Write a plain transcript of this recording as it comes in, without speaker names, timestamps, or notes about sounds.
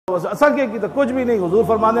اساں کی کیتا کچھ بھی نہیں. حضور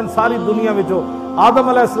فرماندے ساری دنیا وچوں آدم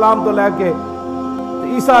علیہ السلام تو لے کے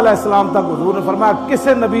عیسیٰ علیہ السلام تک حضور نے فرمایا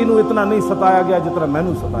کسے نبی نو اتنا نہیں ستایا گیا جتنا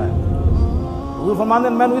مینوں ستایا گیا. حضور فرماندے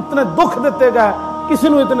مینوں اتنے دکھ دیتے گئے کسی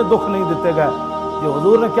نو اتنے دکھ نہیں دیتے گئے. جو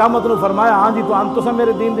حضور نے قیامت نو فرمایا ہاں جی تو تساں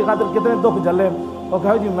میرے دین دی خاطر کتنے دکھ جھلے. وہ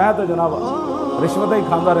کہا جی میں تو جناب رشوتیں ہی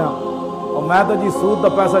کھاندا رہا اور میں تو جی سود دا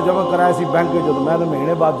پیسہ جمع کرایا سی بینک جو میں نے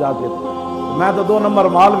مہینے بعد جا کے میں تو 2 نمبر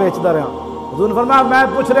مال ویچتا رہا. حضور نے فرمایا میں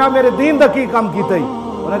پوچھ رہا میرے دین دا کی کام کیتا ہی.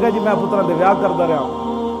 انہوں نے کہا جی میں پتراں دے ویاہ کردا رہا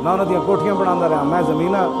میں انہاں دیاں کوٹھیاں بنادا رہا میں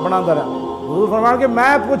زمیناں بنادا رہا. حضور فرمایا کہ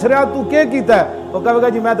میں پوچھ رہا تو کیا کیتا ہے. وہ کہے گا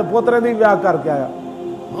جی میں تو پوترے دی ویاہ کر کے آیا.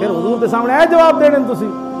 پھر حضور کے سامنے اے جواب دینے تسی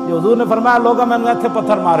کہ حضور نے فرمایا لوگاں مینوں ایتھے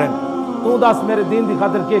پتھر مارے تو دس میرے دین دی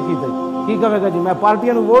خاطر کیا کیتا ہے. کی کہے گا جی میں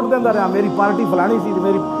پارٹیاں نو ووٹ دیندا رہا میری پارٹی فلانی سی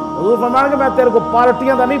میری. حضور فرمایا کہ میں تیرے کو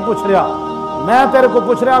پارٹیاں دا نہیں پوچھ رہا میں تیرے کو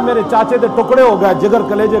پوچھ رہا میرے چاچے دے ٹکڑے ہو گئے جگر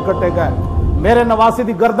کلیجے کٹے گئے میرے نواسی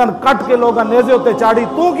دی گردن کٹ کے لوگاں نیزے ہوتے چاڑی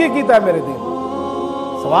تو کی کیتا ہے میرے دین.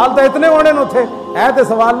 سوال تو اتنے ہونے نو تھے اے تے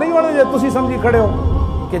سوال نہیں ہونے جے تسی سمجھی کھڑے ہو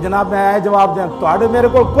کہ جناب میں اے جواب دیں تواڈے میرے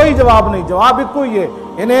کو کوئی جواب نہیں. جواب ایک ہی ہے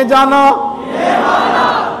انہیں جانا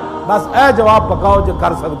بس اے جواب پکاؤ جو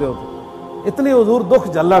کر سکتے ہو. اتنی حضور دکھ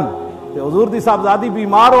جلن تے حضور دی صاحبزادی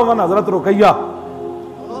بیمار ہون حضرت رقیہ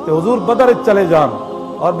تے حضور بدر چلے جان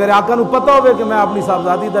اور میرے آقا نو پتہ ہوئے کہ میں اپنی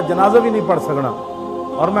صاحبزادی دا جنازہ بھی نہیں پڑھ سکنا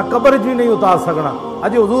اور میں قبر بھی نہیں اتار سکنا.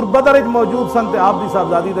 اجی حضور بدر موجود سن تے آپ دی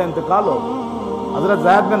صاحبزادی دا انتقال ہو. حضرت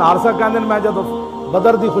زید بن حارثہ کہندے میں جب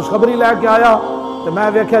بدر دی خوشخبری لے کے آیا تے میں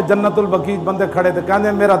ویکھیا جنت البقیع بندے کھڑے تے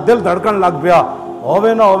کہندے میرا دل دھڑکن لگ پیا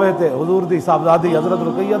ہووے نہ ہووے تے حضور دی صاحبزادی حضرت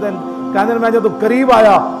رقیہ دے کہندے میں جب قریب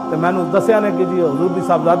آیا تے مینوں دسیا نے کہ جی حضور دی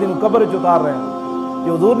صاحبزادی نو قبر وچ اتار رہے ہیں. کہ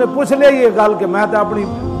حضور نے پوچھ لیا یہ گل کہ میں تے اپنی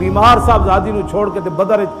بیمار صاحبزادی نو چھوڑ کے تے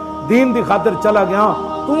بدر دین دی خاطر چلا گیا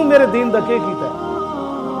تو میرے دین دا کی کیتا ہے.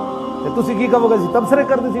 تے تسی کی کہو گے سی تبصرے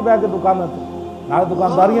کردی سی بیٹھ کے دکاناں تے نال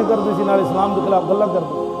دکانداریاں کردی سی نال اسلام دے خلاف گلاں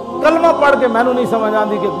کردی. کلمہ پڑھ کے مینوں نہیں سمجھ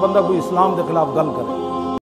آندی کہ بندہ کوئی اسلام دے خلاف گل کرے.